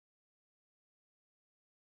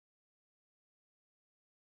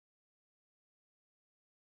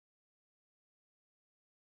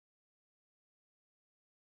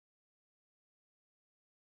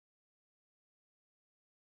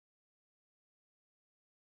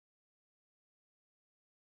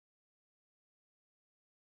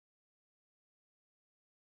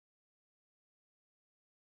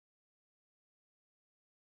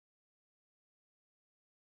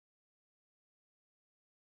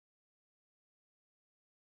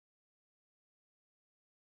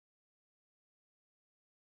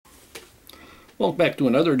Welcome back to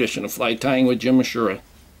another edition of Fly Tying with Jim Misiura.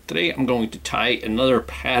 Today I'm going to tie another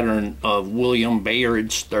pattern of William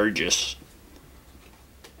Bayard Sturgis.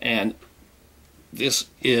 And this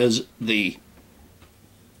is the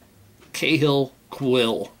Cahill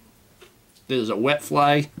Quill. This is a wet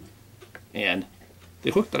fly, and the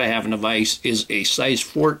hook that I have in the vise is a size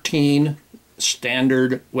 14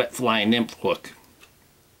 standard wet fly nymph hook.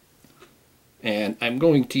 And I'm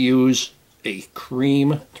going to use a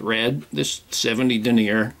cream thread, this 70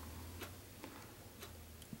 denier,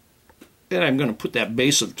 and I'm going to put that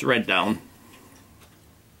base of thread down.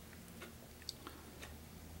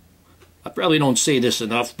 I probably don't say this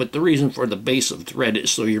enough, but the reason for the base of thread is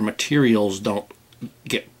so your materials don't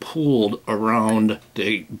get pulled around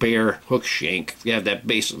the bare hook shank. If you have that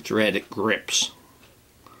base of thread, it grips.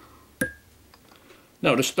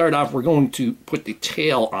 Now to start off, we're going to put the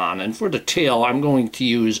tail on, and for the tail I'm going to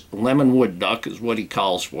use lemon wood duck, is what he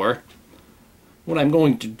calls for. What I'm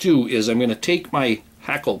going to do is I'm going to take my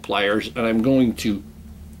hackle pliers and I'm going to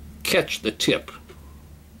catch the tip.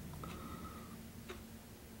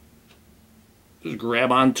 Just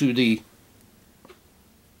grab onto the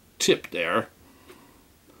tip there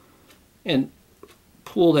and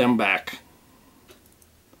pull them back.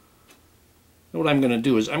 And what I'm going to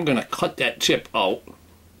do is I'm going to cut that tip out,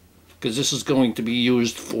 because this is going to be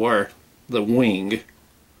used for the wing.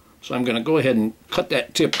 So I'm going to go ahead and cut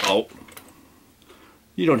that tip out.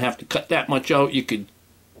 You don't have to cut that much out. You could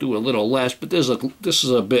do a little less, but this is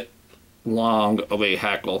a bit long of a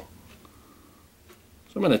hackle.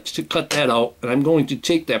 So I'm going to cut that out, and I'm going to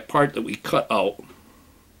take that part that we cut out,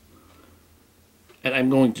 and I'm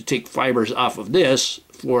going to take fibers off of this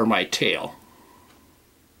for my tail.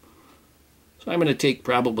 So I'm going to take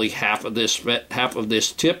probably half of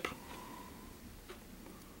this tip.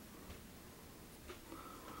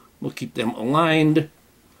 We'll keep them aligned,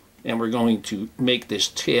 and we're going to make this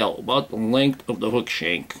tail about the length of the hook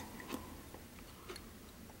shank.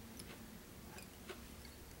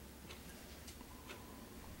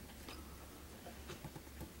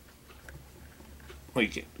 We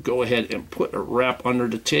can go ahead and put a wrap under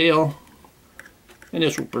the tail, and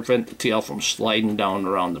this will prevent the tail from sliding down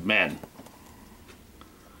around the bend.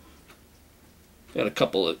 Got a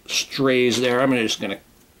couple of strays there. I'm just going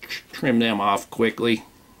to trim them off quickly.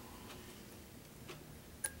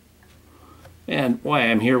 And while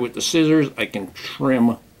I'm here with the scissors, I can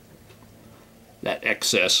trim that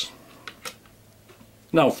excess.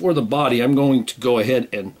 Now for the body, I'm going to go ahead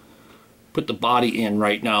and put the body in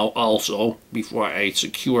right now also, before I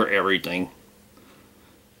secure everything.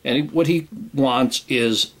 And what he wants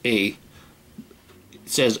is it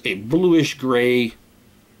says a bluish gray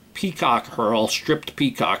Peacock Herl, stripped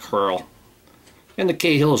Peacock Herl, and the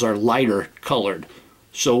Cahills are lighter colored.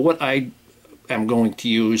 So what I am going to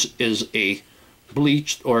use is a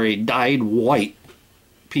bleached or a dyed white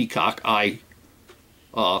Peacock eye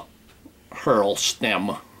Herl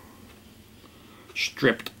stem,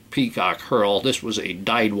 stripped Peacock Herl. This was a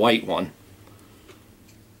dyed white one,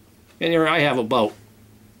 and here I have about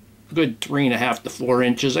a good 3.5 to 4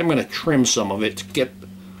 inches. I'm going to trim some of it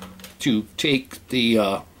to take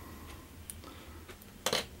the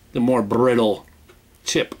more brittle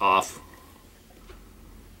tip off.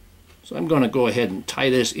 So I'm going to go ahead and tie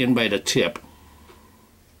this in by the tip.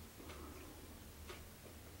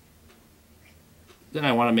 Then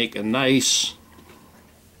I want to make a nice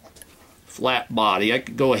flat body. I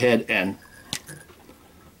could go ahead and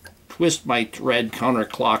twist my thread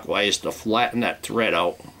counterclockwise to flatten that thread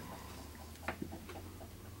out.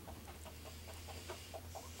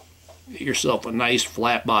 Get yourself a nice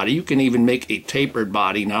flat body. You can even make a tapered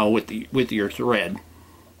body now with your thread.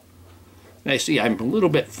 And I see I'm a little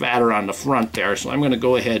bit fatter on the front there, so I'm going to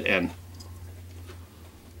go ahead and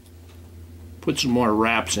put some more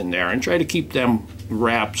wraps in there and try to keep them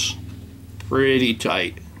wraps pretty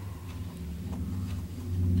tight.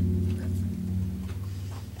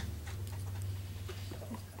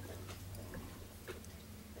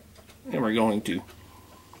 And we're going to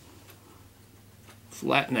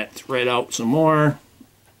flatten that thread out some more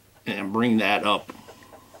and bring that up.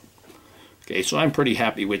 Okay, so I'm pretty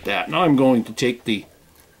happy with that. Now I'm going to take the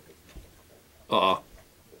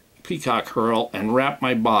Peacock Herl and wrap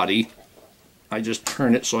my body. I just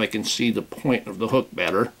turn it so I can see the point of the hook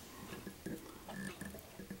better.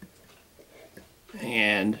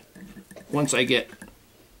 And once I get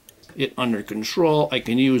it under control, I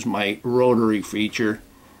can use my rotary feature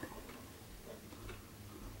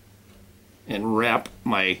and wrap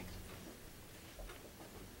my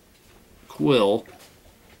quill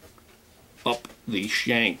up the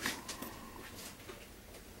shank.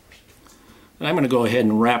 And I'm going to go ahead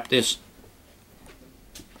and wrap this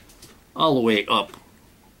all the way up.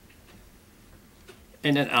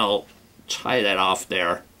 And then I'll tie that off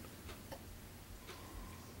there.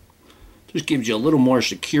 Just gives you a little more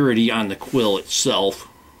security on the quill itself.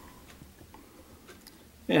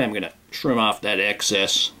 And I'm going to trim off that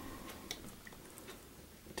excess.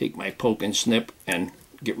 Take my poke and snip and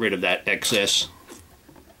get rid of that excess.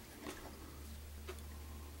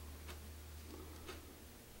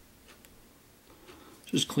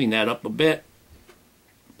 Just clean that up a bit.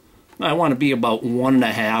 I want to be about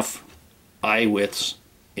 1.5 eye widths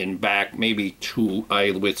in back, maybe 2 eye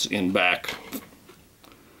widths in back. I'm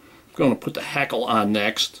going to put the hackle on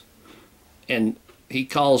next, and he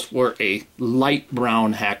calls for a light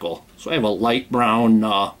brown hackle. So I have a light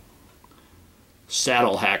brown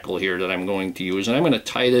saddle hackle here that I'm going to use, and I'm going to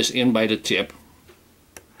tie this in by the tip.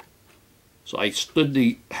 So I stood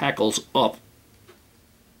the hackles up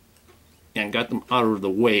and got them out of the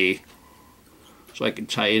way so I can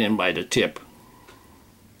tie it in by the tip.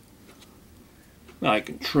 Now I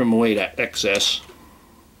can trim away that excess.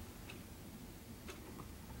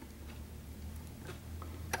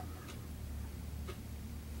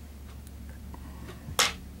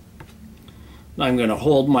 Now I'm going to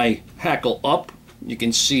hold my hackle up. You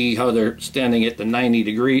can see how they're standing at the 90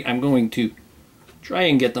 degree. I'm going to try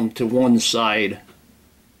and get them to one side,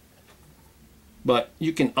 but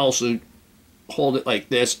you can also hold it like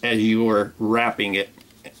this as you are wrapping it,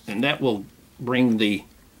 and that will bring the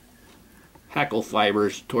hackle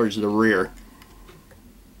fibers towards the rear.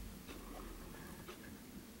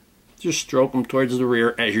 Just stroke them towards the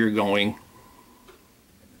rear as you're going.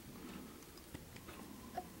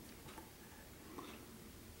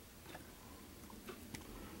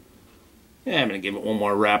 Yeah, I'm going to give it one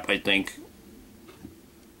more wrap, I think.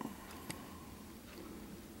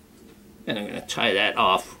 And I'm going to tie that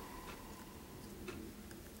off.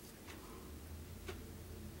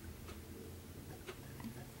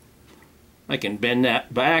 I can bend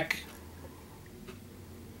that back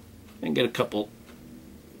and get a couple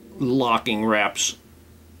locking wraps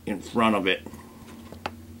in front of it.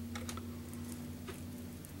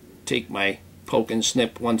 Take my poke and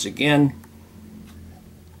snip once again.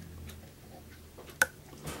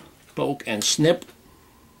 Poke and snip.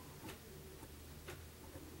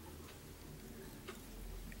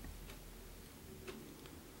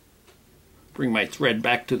 Bring my thread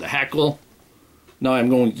back to the hackle. Now I'm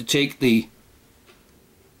going to take the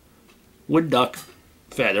wood duck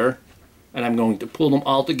feather and I'm going to pull them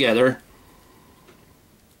all together,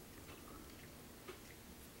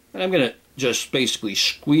 and I'm going to just basically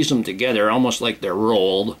squeeze them together almost like they're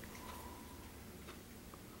rolled.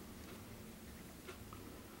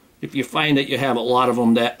 If you find that you have a lot of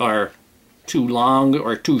them that are too long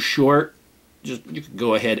or too short, you can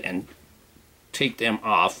go ahead and take them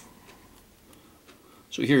off.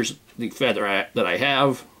 So here's the feather that I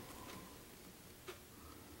have.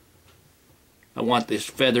 I want this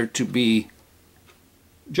feather to be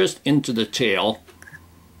just into the tail.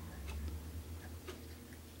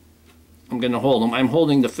 I'm going to hold them. I'm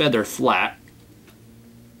holding the feather flat.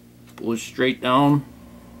 Pull it straight down.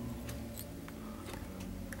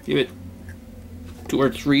 Give it 2 or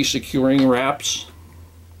 3 securing wraps.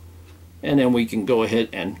 And then we can go ahead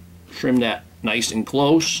and trim that nice and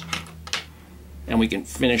close. And we can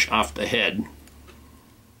finish off the head.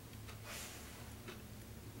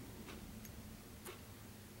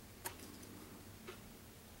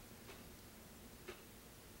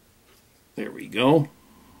 There we go.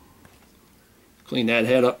 Clean that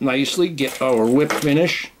head up nicely, get our whip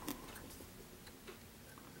finish.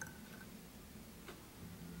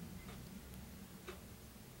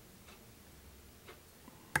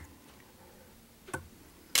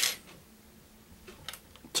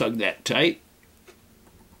 Tug that tight.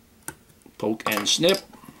 Poke and snip.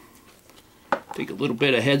 Take a little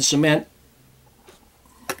bit of head cement.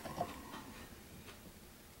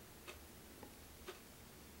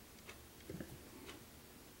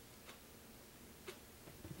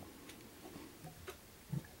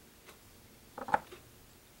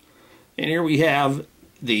 And here we have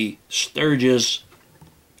the Sturgis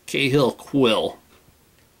Cahill quill.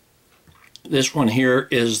 This one here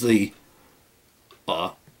is the,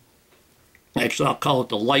 actually I'll call it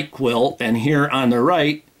the light quill, and here on the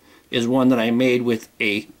right is one that I made with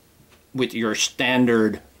your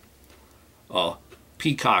standard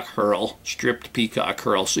Peacock Herl, stripped Peacock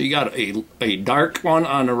Herl. So you got a dark one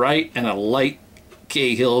on the right and a light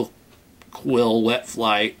Cahill quill wet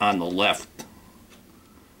fly on the left.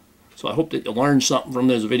 So I hope that you learned something from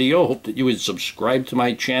this video. Hope that you would subscribe to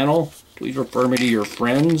my channel. Please refer me to your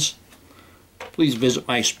friends. Please visit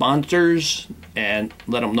my sponsors and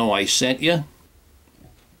let them know I sent you.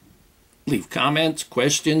 Leave comments,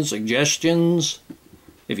 questions, suggestions.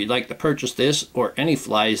 If you'd like to purchase this or any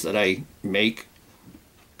flies that I make,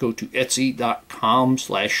 go to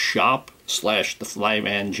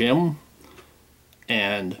etsy.com/shop/theflymanjim.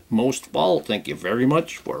 And most of all, thank you very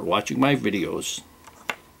much for watching my videos.